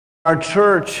Our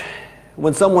church,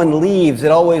 when someone leaves, it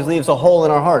always leaves a hole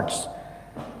in our hearts.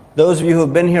 Those of you who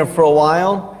have been here for a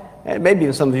while, and maybe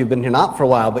even some of you have been here not for a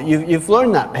while, but you've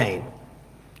learned that pain.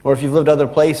 Or if you've lived other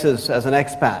places as an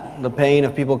expat, the pain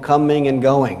of people coming and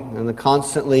going, and the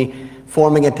constantly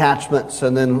forming attachments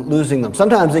and then losing them.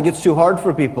 Sometimes it gets too hard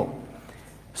for people.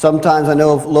 Sometimes I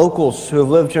know of locals who have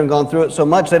lived here and gone through it so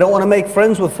much, they don't want to make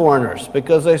friends with foreigners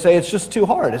because they say it's just too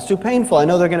hard, it's too painful. I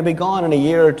know they're going to be gone in a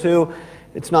year or two.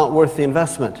 It's not worth the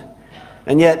investment.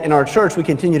 And yet in our church, we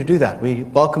continue to do that. We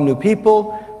welcome new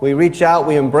people, we reach out,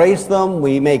 we embrace them,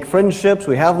 we make friendships,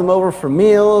 we have them over for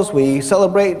meals, we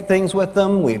celebrate things with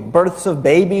them, we have births of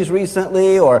babies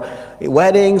recently, or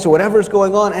weddings, or whatever's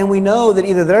going on, and we know that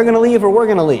either they're going to leave or we're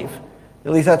going to leave.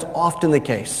 At least that's often the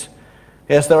case.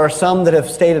 Yes, there are some that have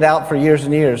stayed it out for years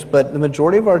and years, but the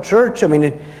majority of our church,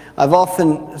 I've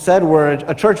often said we're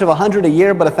a church of 100 a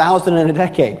year, but 1,000 in a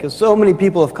decade, because so many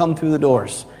people have come through the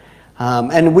doors.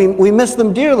 And we miss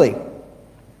them dearly.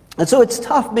 And so it's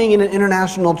tough being in an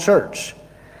international church.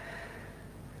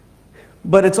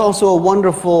 But it's also a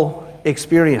wonderful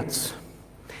experience.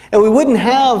 And we wouldn't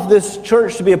have this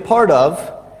church to be a part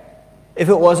of if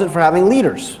it wasn't for having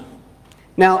leaders.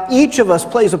 Now, each of us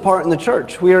plays a part in the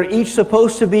church. We are each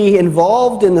supposed to be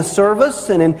involved in the service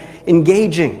and in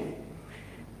engaging.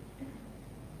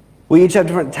 We each have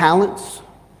different talents,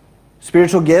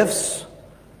 spiritual gifts,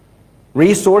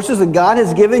 resources that God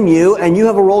has given you, and you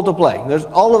have a role to play.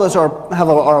 All of us are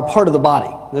a part of the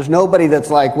body. There's nobody that's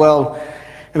like,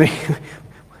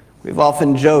 we've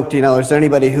often joked, is there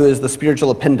anybody who is the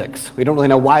spiritual appendix? We don't really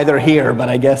know why they're here, but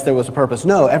I guess there was a purpose.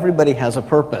 No, everybody has a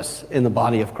purpose in the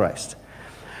body of Christ.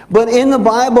 But in the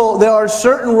Bible, there are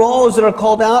certain roles that are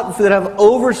called out that have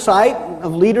oversight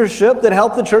of leadership that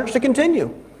help the church to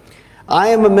continue. I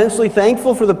am immensely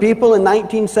thankful for the people in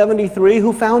 1973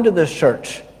 who founded this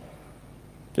church.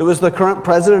 It was the current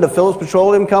president of Phillips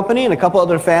Petroleum Company and a couple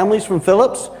other families from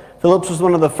Phillips. Phillips was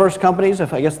one of the first companies,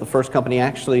 I guess the first company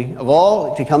actually of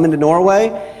all, to come into Norway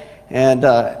and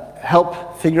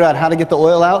help figure out how to get the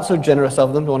oil out. So generous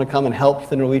of them to want to come and help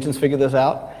the Norwegians figure this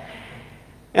out.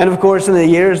 And of course, in the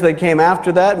years that came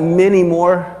after that, many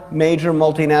more major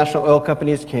multinational oil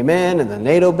companies came in, and the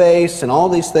NATO base, and all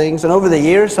these things. And over the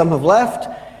years, some have left.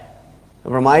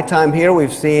 Over my time here,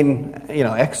 we've seen,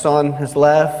 Exxon has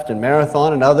left, and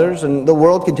Marathon, and others, and the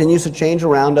world continues to change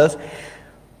around us.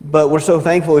 But we're so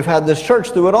thankful we've had this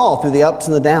church through it all, through the ups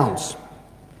and the downs.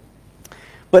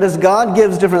 But as God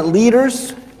gives different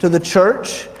leaders to the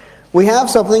church, we have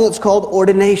something that's called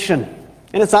ordination.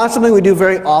 And it's not something we do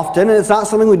very often, and it's not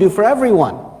something we do for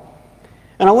everyone.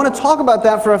 And I want to talk about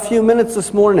that for a few minutes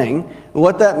this morning, and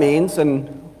what that means, and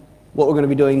what we're going to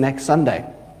be doing next Sunday.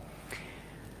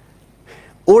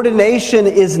 Ordination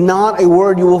is not a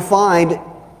word you will find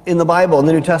in the Bible, in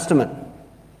the New Testament.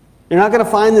 You're not going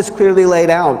to find this clearly laid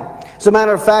out. As a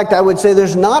matter of fact, I would say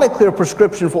there's not a clear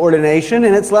prescription for ordination,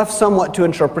 and it's left somewhat to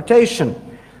interpretation.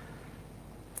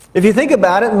 If you think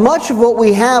about it, much of what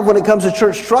we have when it comes to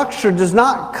church structure does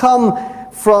not come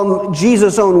from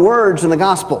Jesus' own words in the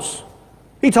Gospels.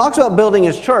 He talks about building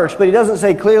his church, but he doesn't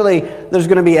say clearly there's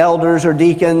going to be elders or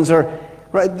deacons, or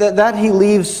right, that he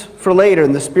leaves for later,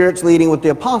 and the Spirit's leading with the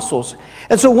apostles.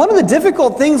 And so one of the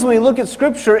difficult things when we look at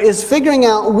Scripture is figuring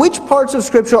out which parts of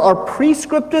Scripture are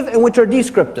prescriptive and which are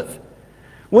descriptive.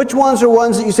 Which ones are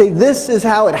ones that you say, this is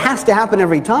how it has to happen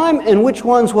every time, and which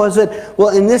ones was it, well,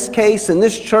 in this case, in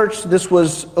this church, this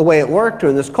was a way it worked, or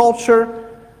in this culture,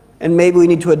 and maybe we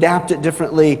need to adapt it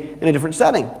differently in a different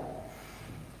setting.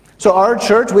 So our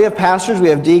church, we have pastors, we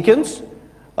have deacons.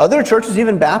 Other churches,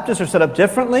 even Baptists, are set up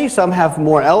differently. Some have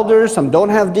more elders, some don't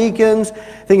have deacons.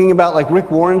 Thinking about like Rick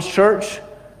Warren's church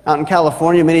out in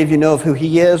California, many of you know of who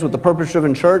he is with the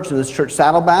Purpose-Driven Church and this church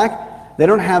Saddleback. They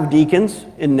don't have deacons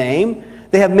in name.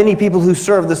 They have many people who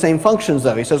serve the same functions,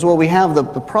 though. He says, well, we have the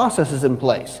processes in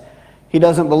place. He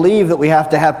doesn't believe that we have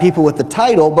to have people with the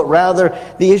title, but rather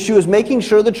the issue is making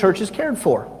sure the church is cared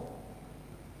for.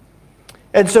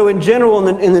 And so in general,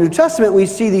 in the New Testament, we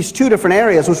see these two different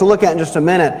areas, which we'll look at in just a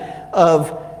minute,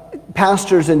 of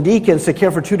pastors and deacons to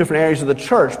care for two different areas of the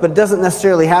church. But it doesn't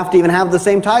necessarily have to even have the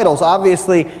same titles.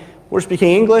 Obviously, we're speaking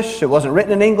English. It wasn't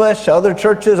written in English. Other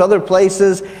churches, other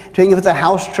places, depending if it's a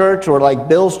house church or like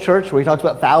Bill's church, where he talks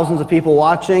about thousands of people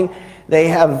watching, they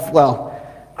have,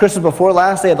 Christmas before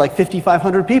last, they had like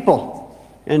 5,500 people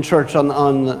in church on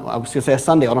I was going to say a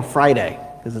Sunday, on a Friday,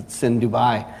 because it's in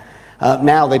Dubai.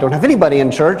 Now they don't have anybody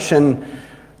in church, and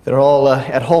they're all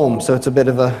at home, so it's a bit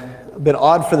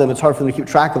odd for them. It's hard for them to keep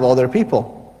track of all their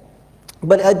people.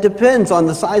 But it depends on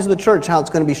the size of the church, how it's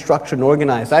going to be structured and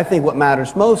organized. I think what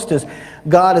matters most is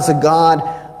God is a God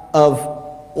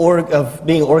of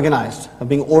being organized, of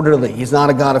being orderly. He's not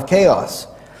a God of chaos.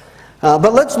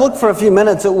 But let's look for a few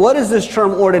minutes at what is this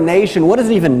term ordination? What does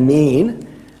it even mean?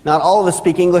 Not all of us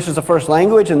speak English as a first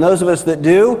language, and those of us that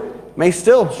do may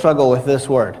still struggle with this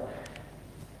word.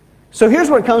 So here's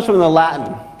where it comes from in the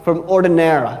Latin, from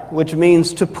ordinare, which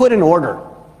means to put in order.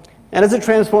 And as it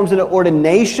transforms into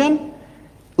ordination,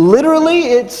 literally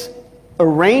it's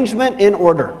arrangement in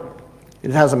order.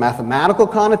 It has a mathematical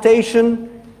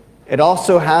connotation. It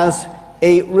also has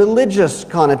a religious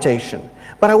connotation.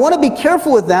 But I want to be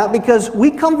careful with that because we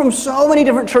come from so many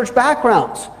different church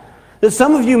backgrounds that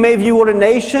some of you may view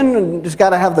ordination and just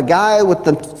got to have the guy with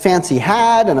the fancy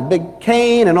hat and a big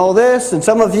cane and all this. And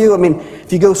some of you,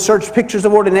 if you go search pictures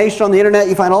of ordination on the internet,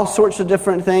 you find all sorts of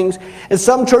different things. And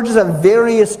some churches have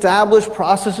very established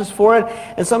processes for it.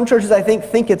 And some churches, I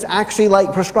think it's actually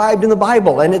like prescribed in the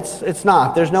Bible. And it's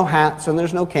not. There's no hats and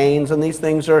there's no canes. And these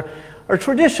things are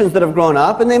traditions that have grown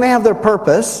up. And they may have their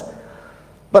purpose.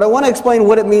 But I want to explain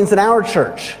what it means in our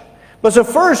church. But so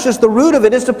first, just the root of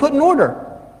it is to put in order.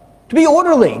 To be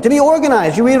orderly, to be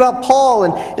organized. You read about Paul,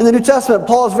 and in the New Testament,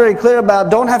 Paul is very clear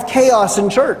about don't have chaos in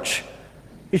church.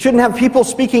 You shouldn't have people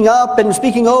speaking up and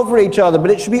speaking over each other,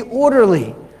 but it should be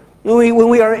orderly. When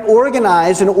we are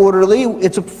organized and orderly,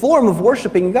 it's a form of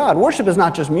worshiping God. Worship is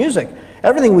not just music.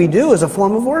 Everything we do is a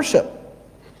form of worship.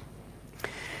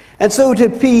 And so to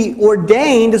be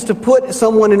ordained is to put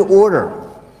someone in order.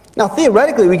 Now,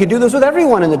 theoretically, we could do this with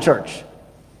everyone in the church.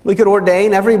 We could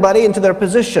ordain everybody into their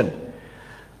position.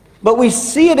 But we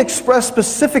see it expressed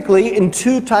specifically in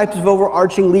two types of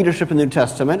overarching leadership in the New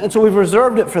Testament, and so we've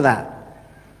reserved it for that.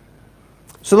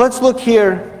 So let's look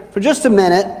here for just a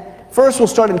minute. First, we'll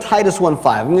start in Titus 1:5.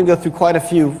 I'm going to go through quite a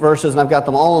few verses, and I've got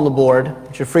them all on the board,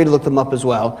 but you're free to look them up as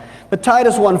well. But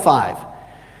Titus 1:5.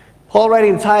 Paul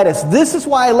writing to Titus, "This is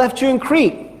why I left you in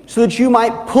Crete, so that you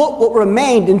might put what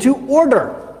remained into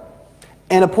order,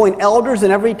 and appoint elders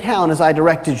in every town as I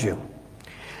directed you."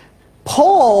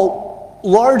 Paul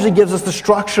largely gives us the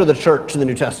structure of the church in the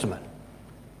New Testament.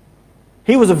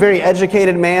 He was a very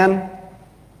educated man.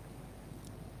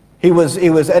 He was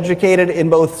educated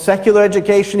in both secular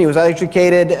education. He was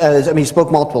educated he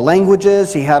spoke multiple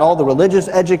languages. He had all the religious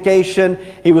education.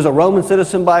 He was a Roman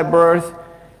citizen by birth.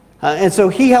 And so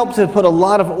he helped to put a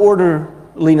lot of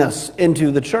orderliness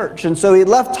into the church. And so he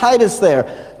left Titus there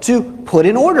to put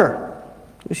in order.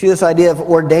 We see this idea of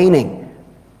ordaining.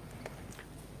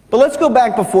 But let's go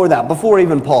back before that, before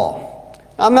even Paul.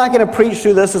 I'm not going to preach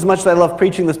through this as much as I love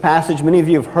preaching this passage. Many of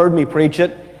you have heard me preach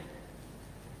it.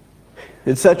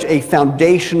 It's such a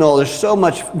foundational, there's so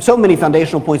many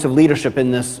foundational points of leadership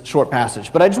in this short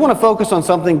passage. But I just want to focus on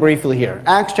something briefly here.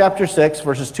 Acts chapter 6,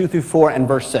 verses 2 through 4 and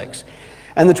verse 6.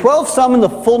 "And the 12 summoned the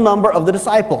full number of the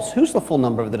disciples." Who's the full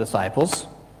number of the disciples?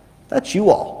 That's you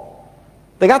all.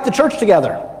 They got the church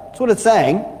together. That's what it's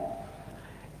saying.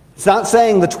 It's not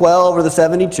saying the 12 or the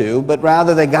 72, but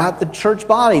rather they got the church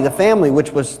body, the family,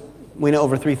 which was, we know,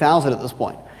 over 3,000 at this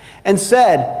point, and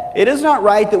said, "It is not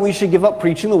right that we should give up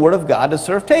preaching the word of God to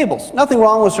serve tables." Nothing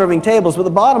wrong with serving tables, but the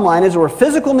bottom line is there were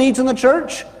physical needs in the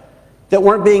church that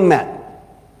weren't being met.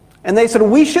 And they said,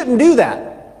 we shouldn't do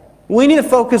that. We need to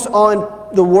focus on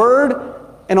the word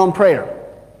and on prayer.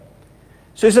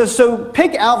 So he says, "So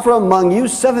pick out from among you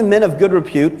 7 men of good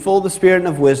repute, full of the Spirit and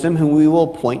of wisdom, whom we will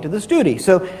appoint to this duty."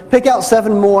 So pick out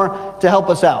 7 more to help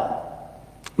us out.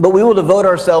 "But we will devote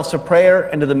ourselves to prayer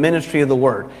and to the ministry of the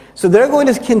word." So they're going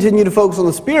to continue to focus on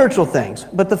the spiritual things,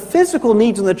 but the physical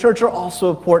needs in the church are also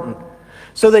important.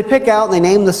 So they pick out and they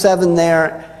name the 7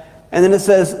 there, and then it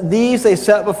says, "These they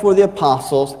set before the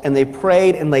apostles, and they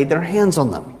prayed and laid their hands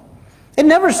on them." It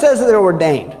never says that they're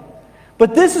ordained.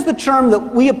 But this is the term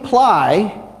that we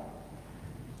apply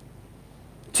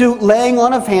to laying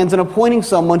on of hands and appointing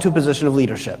someone to a position of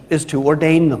leadership, is to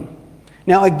ordain them.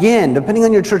 Now again, depending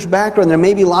on your church background, there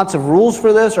may be lots of rules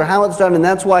for this or how it's done, and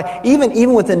that's why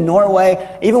even within Norway,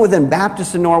 even within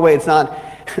Baptists in Norway, it's not,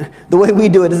 the way we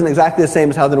do it isn't exactly the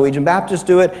same as how the Norwegian Baptists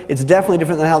do it. It's definitely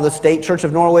different than how the State Church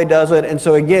of Norway does it. And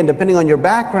so again, depending on your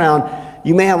background,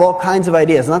 you may have all kinds of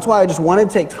ideas. And that's why I just wanted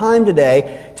to take time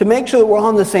today to make sure that we're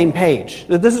on the same page,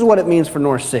 that this is what it means for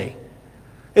North Sea.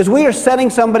 Is we are setting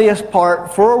somebody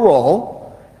apart for a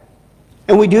role,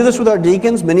 and we do this with our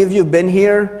deacons. Many of you have been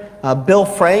here. Bill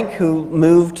Frank, who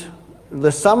moved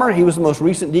this summer, he was the most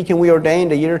recent deacon we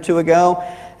ordained a year or 2 ago,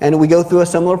 and we go through a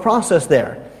similar process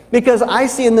there. Because I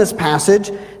see in this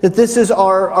passage that this is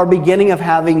our beginning of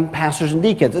having pastors and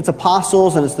deacons. It's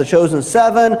apostles and it's the chosen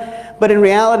 7, but in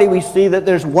reality we see that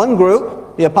there's one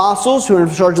group, the apostles, who are in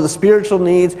charge of the spiritual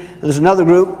needs, and there's another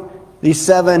group, these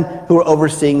 7, who are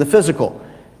overseeing the physical.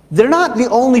 they're not the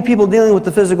only people dealing with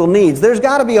the physical needs. There's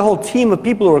got to be a whole team of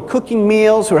people who are cooking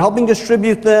meals, who are helping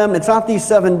distribute them. It's not these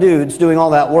 7 dudes doing all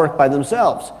that work by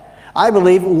themselves. I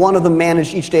believe one of them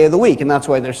managed each day of the week, and that's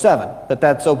why there's 7. But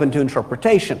that's open to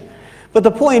interpretation. But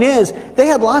the point is, they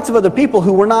had lots of other people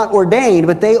who were not ordained,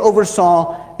 but they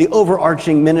oversaw the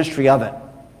overarching ministry of it.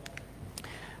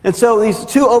 And so these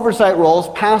 2 oversight roles,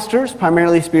 pastors,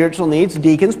 primarily spiritual needs,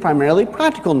 deacons, primarily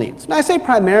practical needs. And I say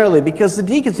primarily because the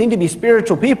deacons seem to be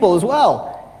spiritual people as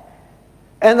well.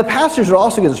 And the pastors are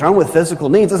also concerned with physical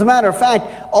needs. As a matter of fact,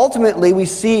 ultimately we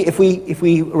see, if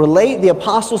we relate the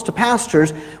apostles to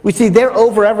pastors, we see they're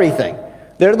over everything.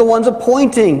 They're the ones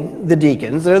appointing the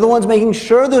deacons. They're the ones making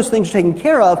sure those things are taken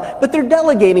care of, but they're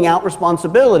delegating out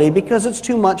responsibility because it's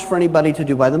too much for anybody to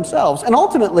do by themselves. And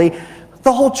ultimately,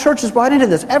 the whole church is brought into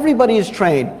this. Everybody is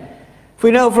trained. If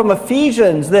we know from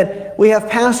Ephesians that we have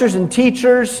pastors and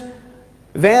teachers,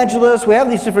 evangelists, we have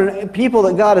these different people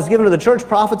that God has given to the church,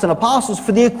 prophets and apostles,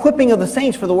 for the equipping of the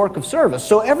saints for the work of service.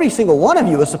 So every single one of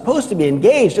you is supposed to be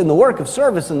engaged in the work of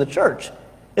service in the church.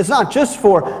 It's not just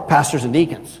for pastors and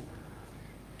deacons.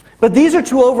 But these are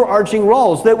 2 overarching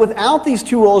roles that without these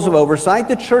 2 roles of oversight,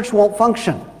 the church won't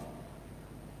function.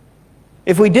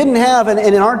 If we didn't have, and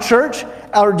in our church,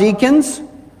 our deacons,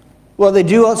 well, they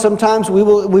do sometimes, we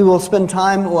will spend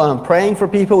time praying for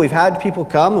people. We've had people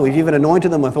come, and we've even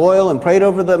anointed them with oil and prayed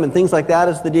over them and things like that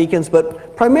as the deacons.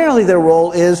 But primarily their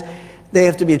role is they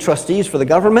have to be trustees for the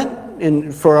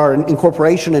government, for our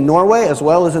incorporation in Norway as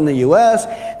well as in the U.S.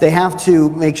 They have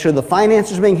to make sure the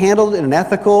finances are being handled in an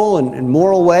ethical and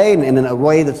moral way, and in a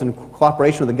way that's in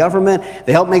cooperation with the government.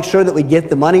 They help make sure that we get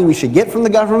the money we should get from the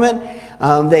government.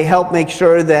 They help make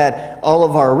sure that all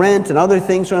of our rent and other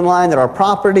things are in line, that our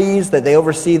properties, that they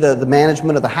oversee the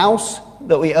management of the house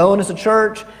that we own as a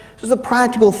church. So the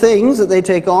practical things that they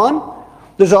take on.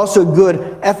 There's also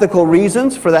good ethical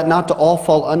reasons for that not to all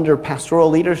fall under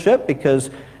pastoral leadership, because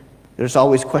there's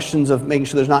always questions of making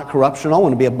sure there's not corruption. I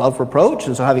want to be above reproach,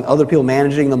 and so having other people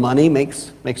managing the money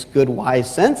makes good,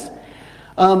 wise sense.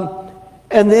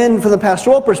 And then from the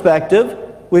pastoral perspective,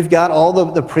 we've got all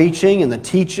the preaching and the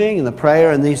teaching and the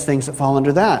prayer and these things that fall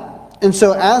under that. And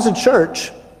so as a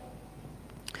church,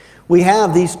 we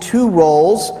have these 2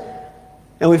 roles,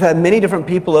 and we've had many different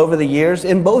people over the years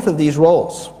in both of these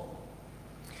roles.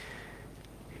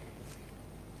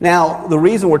 Now, the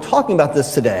reason we're talking about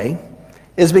this today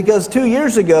is because 2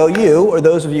 years ago, you, or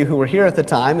those of you who were here at the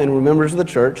time and were members of the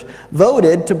church,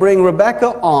 voted to bring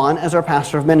Rebecca on as our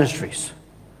Pastor of Ministries.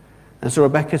 And so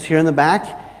Rebecca's here in the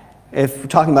back. If we're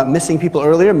talking about missing people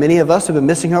earlier, many of us have been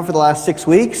missing her for the last 6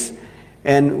 weeks,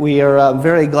 and we are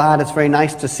very glad. It's very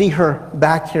nice to see her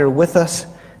back here with us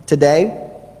today.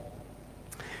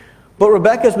 But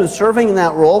Rebecca's been serving in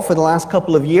that role for the last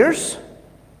couple of years,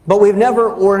 but we've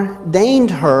never ordained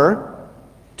her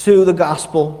to the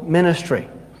gospel ministry.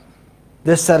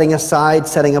 This setting aside,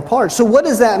 setting apart. So what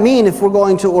does that mean if we're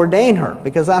going to ordain her?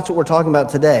 Because that's what we're talking about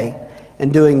today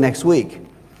and doing next week.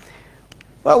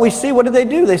 Well, we see, what did they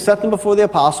do? They set them before the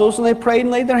apostles and they prayed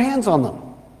and laid their hands on them.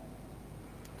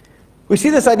 We see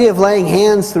this idea of laying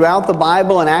hands throughout the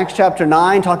Bible in Acts chapter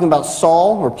 9, talking about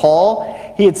Saul or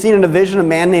Paul. He had seen in a vision a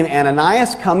man named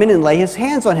Ananias come in and lay his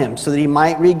hands on him so that he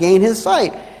might regain his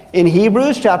sight. In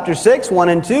Hebrews chapter 6, 1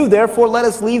 and 2, therefore let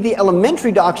us leave the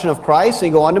elementary doctrine of Christ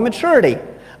and go on to maturity,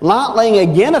 not laying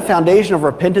again a foundation of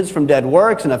repentance from dead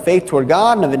works and of faith toward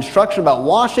God and of instruction about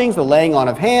washings, the laying on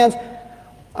of hands.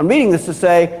 I'm reading this to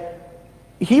say,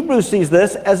 Hebrews sees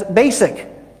this as basic.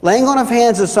 Laying on of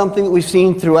hands is something that we've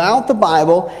seen throughout the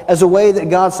Bible as a way that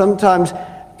God sometimes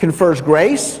confers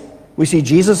grace. We see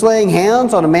Jesus laying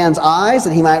hands on a man's eyes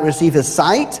that he might receive his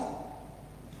sight.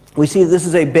 We see this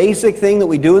is a basic thing that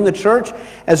we do in the church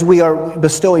as we are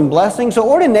bestowing blessings. So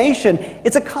ordination,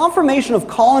 it's a confirmation of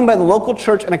calling by the local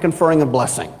church and a conferring of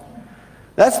blessing.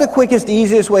 That's the quickest,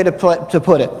 easiest way to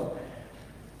put it.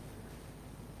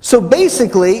 So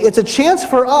basically, it's a chance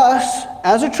for us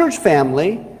as a church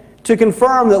family to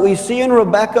confirm that we see in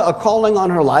Rebecca a calling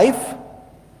on her life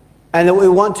and that we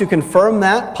want to confirm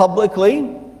that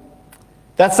publicly.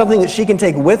 That's something that she can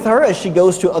take with her as she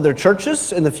goes to other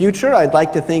churches in the future. I'd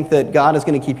like to think that God is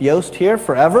going to keep Yost here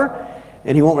forever,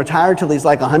 and he won't retire till he's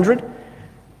like 100.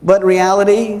 But in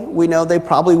reality, we know they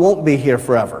probably won't be here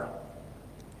forever,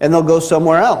 and they'll go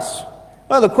somewhere else.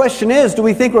 Well, the question is, do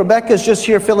we think Rebecca's just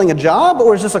here filling a job,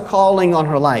 or is this a calling on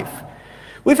her life?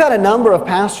 We've had a number of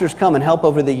pastors come and help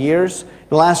over the years.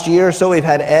 The last year or so, we've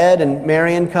had Ed and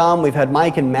Marion come. We've had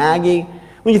Mike and Maggie.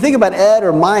 When you think about Ed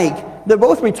or Mike, they're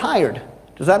both retired.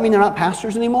 Does that mean they're not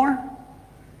pastors anymore?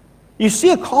 You see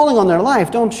a calling on their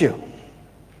life, don't you?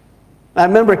 I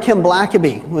remember Kim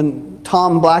Blackaby, when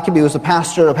Tom Blackaby was a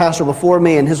pastor before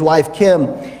me, and his wife Kim.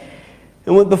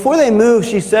 And before they moved,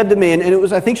 she said to me,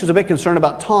 and I think she was a bit concerned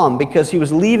about Tom because he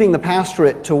was leaving the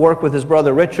pastorate to work with his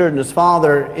brother Richard and his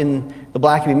father in the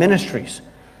Blackaby Ministries.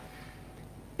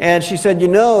 And she said,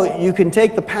 you can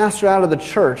take the pastor out of the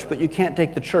church, but you can't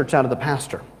take the church out of the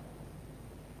pastor.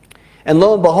 And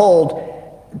lo and behold,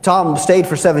 Tom stayed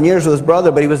for 7 years with his brother,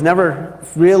 but he was never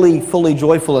really fully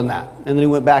joyful in that. And then he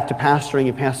went back to pastoring.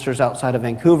 He pastors outside of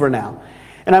Vancouver now.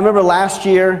 And I remember last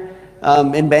year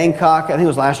in Bangkok, I think it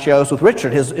was last year, I was with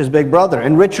Richard, his big brother.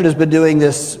 And Richard has been doing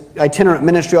this itinerant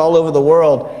ministry all over the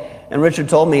world. And Richard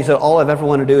told me, he said, all I've ever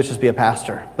wanted to do is just be a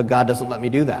pastor, but God doesn't let me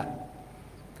do that.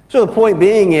 So the point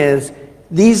being is,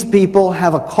 these people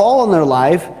have a call in their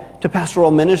life to pastoral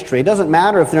ministry. It doesn't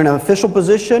matter if they're in an official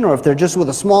position or if they're just with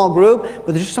a small group, but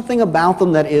there's just something about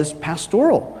them that is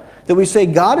pastoral. That we say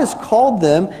God has called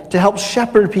them to help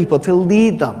shepherd people, to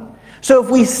lead them. So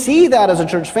if we see that as a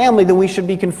church family, then we should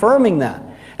be confirming that.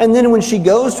 And then when she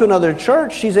goes to another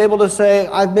church, she's able to say,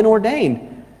 I've been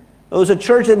ordained. It was a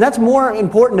church, and that's more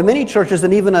important to many churches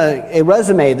than even a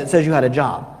resume that says you had a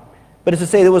job. But it's to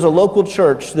say there was a local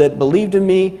church that believed in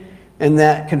me and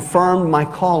that confirmed my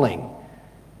calling.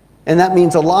 And that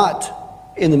means a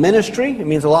lot in the ministry. It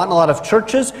means a lot in a lot of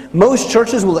churches. Most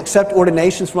churches will accept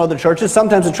ordinations from other churches.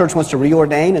 Sometimes a church wants to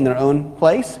reordain in their own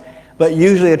place, but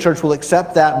usually a church will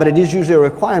accept that, but it is usually a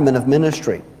requirement of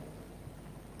ministry.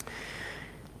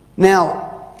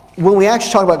 Now, when we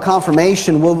actually talk about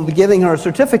confirmation, we'll be giving her a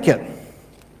certificate.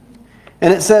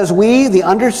 And it says, we, the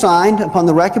undersigned, upon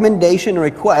the recommendation and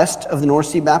request of the North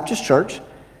Sea Baptist Church.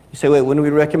 You say, wait, when do we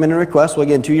recommend a request? Well,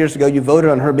 again, 2 years ago, you voted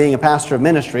on her being a pastor of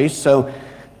ministries, so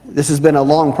this has been a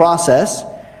long process.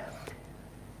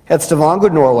 At Stavanger,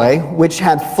 Norway, which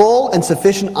had full and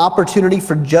sufficient opportunity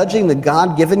for judging the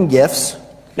God-given gifts.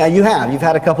 Now, you've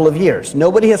had a couple of years.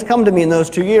 Nobody has come to me in those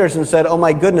 2 years and said, oh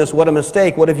my goodness, what a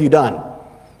mistake, what have you done?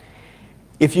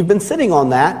 If you've been sitting on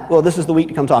that, well, this is the week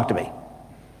to come talk to me.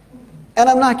 And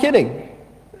I'm not kidding.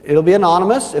 It'll be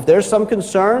anonymous. If there's some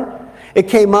concern, it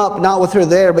came up, not with her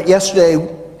there, but yesterday,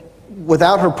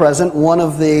 without her present, one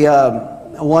of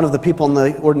the people in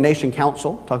the Ordination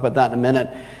Council, talk about that in a minute,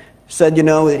 said,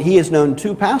 that he has known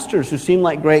two pastors who seem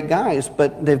like great guys,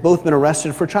 but they've both been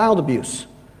arrested for child abuse.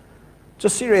 It's a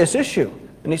serious issue.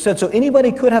 And he said, so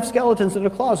anybody could have skeletons in their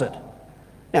closet.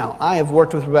 Now, I have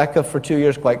worked with Rebecca for 2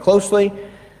 years quite closely.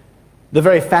 The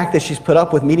very fact that she's put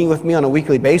up with meeting with me on a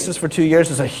weekly basis for 2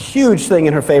 years is a huge thing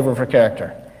in her favor of her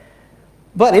character.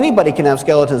 But anybody can have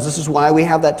skeletons. This is why we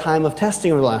have that time of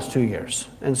testing over the last 2 years.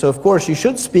 And so, of course, you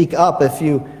should speak up if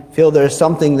you feel there's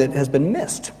something that has been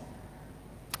missed.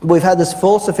 But we've had this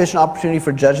full, sufficient opportunity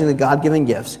for judging the God-given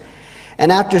gifts.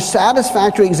 And after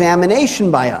satisfactory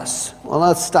examination by us, well,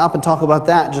 let's stop and talk about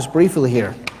that just briefly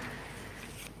here.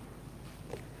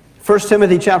 1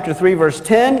 Timothy chapter 3, verse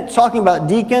 10, it's talking about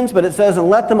deacons, but it says, and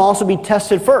let them also be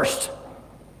tested first.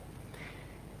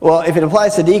 Well, if it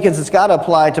applies to deacons, it's got to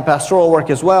apply to pastoral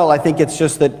work as well. I think it's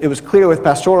just that it was clear with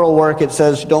pastoral work, it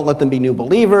says don't let them be new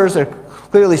believers. They're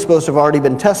clearly supposed to have already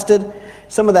been tested.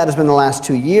 Some of that has been the last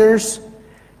 2 years.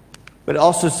 But it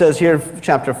also says here in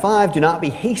chapter 5, do not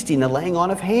be hasty in the laying on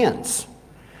of hands.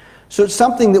 So it's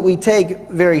something that we take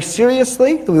very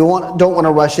seriously, that we don't want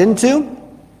to rush into.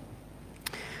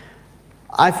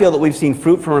 I feel that we've seen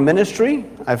fruit from our ministry.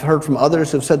 I've heard from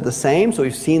others who've said the same, so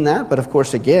we've seen that. But of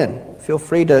course, again, feel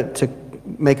free to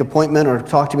make an appointment or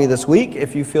talk to me this week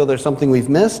if you feel there's something we've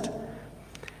missed.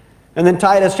 And then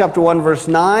Titus chapter 1, verse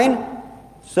 9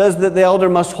 says that the elder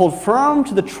must hold firm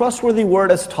to the trustworthy word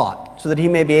as taught, so that he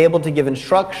may be able to give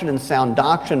instruction in sound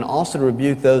doctrine and also to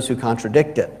rebuke those who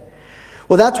contradict it.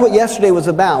 Well, that's what yesterday was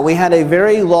about. We had a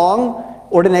very long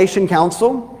ordination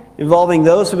council involving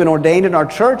those who have been ordained in our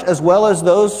church, as well as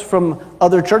those from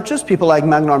other churches, people like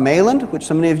Magnar Mæland, which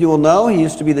so many of you will know. He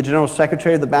used to be the General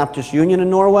Secretary of the Baptist Union in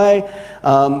Norway.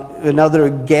 Another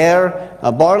Geir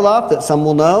Barlap, that some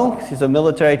will know. He's a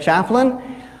military chaplain.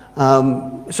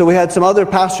 So we had some other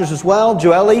pastors as well.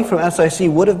 Joeli from SIC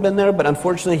would have been there, but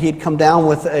unfortunately he had come down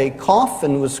with a cough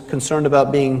and was concerned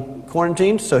about being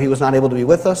quarantined, so he was not able to be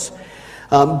with us.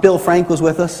 Bill Frank was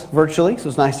with us virtually, so it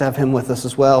was nice to have him with us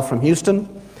as well from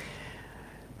Houston.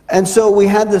 And so we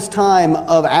had this time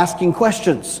of asking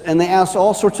questions, and they asked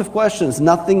all sorts of questions.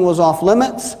 Nothing was off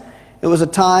limits. It was a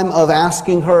time of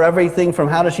asking her everything from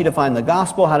how does she define the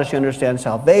gospel, how does she understand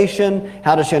salvation,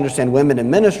 how does she understand women in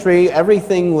ministry.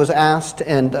 Everything was asked,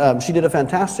 and she did a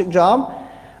fantastic job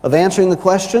of answering the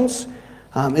questions.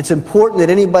 It's important that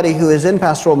anybody who is in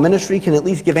pastoral ministry can at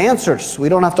least give answers. We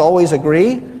don't have to always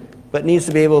agree, but needs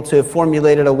to be able to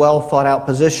formulate a well thought out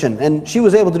position. And she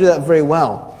was able to do that very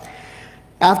well.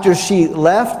 After she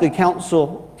left, the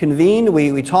council convened.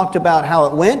 We talked about how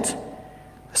it went.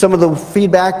 Some of the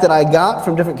feedback that I got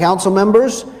from different council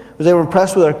members was they were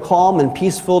impressed with her calm and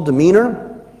peaceful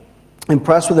demeanor,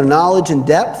 impressed with her knowledge and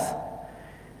depth,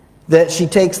 that she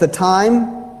takes the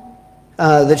time,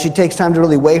 to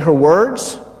really weigh her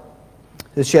words,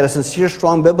 that she had a sincere,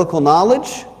 strong biblical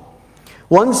knowledge.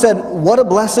 One said, "What a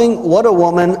blessing, what a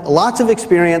woman, lots of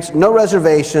experience, no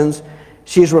reservations.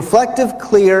 She's reflective,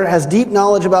 clear, has deep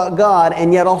knowledge about God,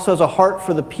 and yet also has a heart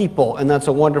for the people," and that's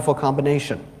a wonderful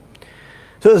combination.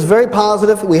 So it was very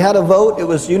positive. We had a vote. It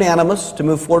was unanimous to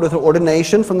move forward with her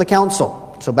ordination from the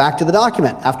council. So back to the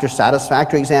document. After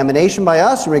satisfactory examination by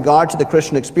us in regard to the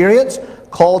Christian experience,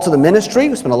 call to the ministry,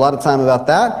 we spent a lot of time about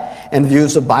that, and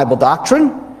views of Bible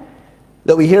doctrine,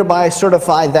 that we hereby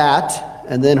certify that,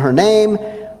 and then her name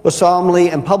was solemnly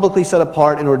and publicly set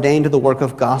apart and ordained to the work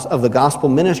of the gospel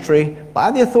ministry by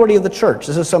the authority of the church.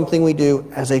 This is something we do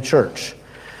as a church.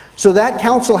 So that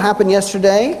council happened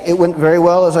yesterday. It went very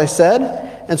well, as I said.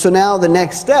 And so now the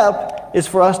next step is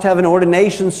for us to have an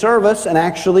ordination service and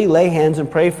actually lay hands and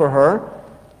pray for her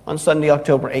on Sunday,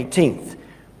 October 18th.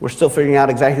 We're still figuring out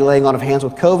exactly laying on of hands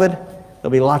with COVID.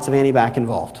 There'll be lots of anti-vax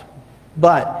involved.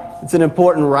 But it's an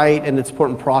important rite and it's an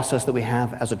important process that we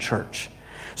have as a church.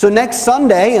 So next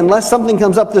Sunday, unless something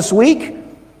comes up this week,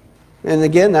 and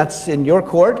again, that's in your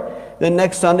court, then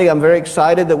next Sunday I'm very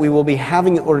excited that we will be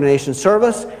having an ordination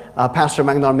service. Pastor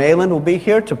Magnar Malin will be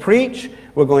here to preach.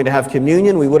 We're going to have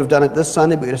communion. We would have done it this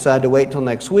Sunday, but we decided to wait till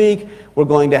next week. We're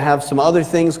going to have some other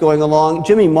things going along.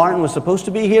 Jimmy Martin was supposed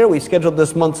to be here. We scheduled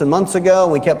this months and months ago.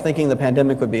 We kept thinking the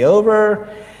pandemic would be over.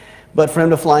 But for him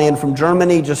to fly in from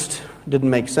Germany just didn't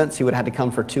make sense. He would have had to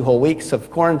come for 2 whole weeks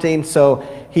of quarantine. So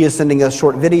he is sending us a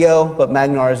short video, but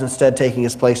Magnar is instead taking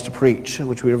his place to preach,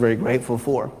 which we are very grateful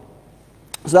for.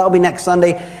 So that will be next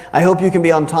Sunday. I hope you can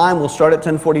be on time. We'll start at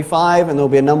 10:45, and there will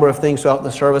be a number of things throughout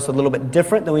the service a little bit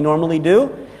different than we normally do.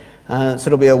 So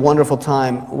it'll be a wonderful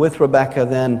time with Rebecca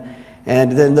then.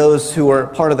 And then those who are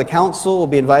part of the council will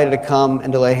be invited to come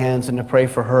and to lay hands and to pray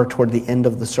for her toward the end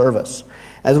of the service.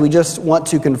 As we just want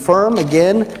to confirm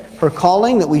again her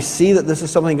calling, that we see that this is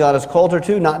something God has called her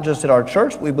to, not just at our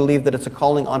church. We believe that it's a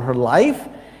calling on her life,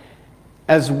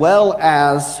 as well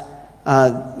as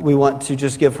we want to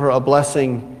just give her a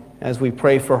blessing as we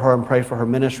pray for her and pray for her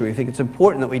ministry. We think it's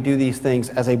important that we do these things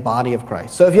as a body of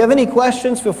Christ. So if you have any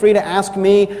questions, feel free to ask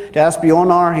me, to ask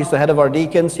Bjornar. He's the head of our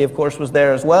deacons. He, of course, was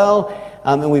there as well.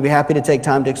 And we'd be happy to take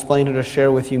time to explain and to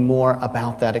share with you more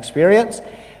about that experience.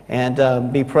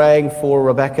 And be praying for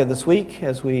Rebecca this week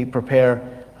as we prepare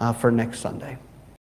for next Sunday.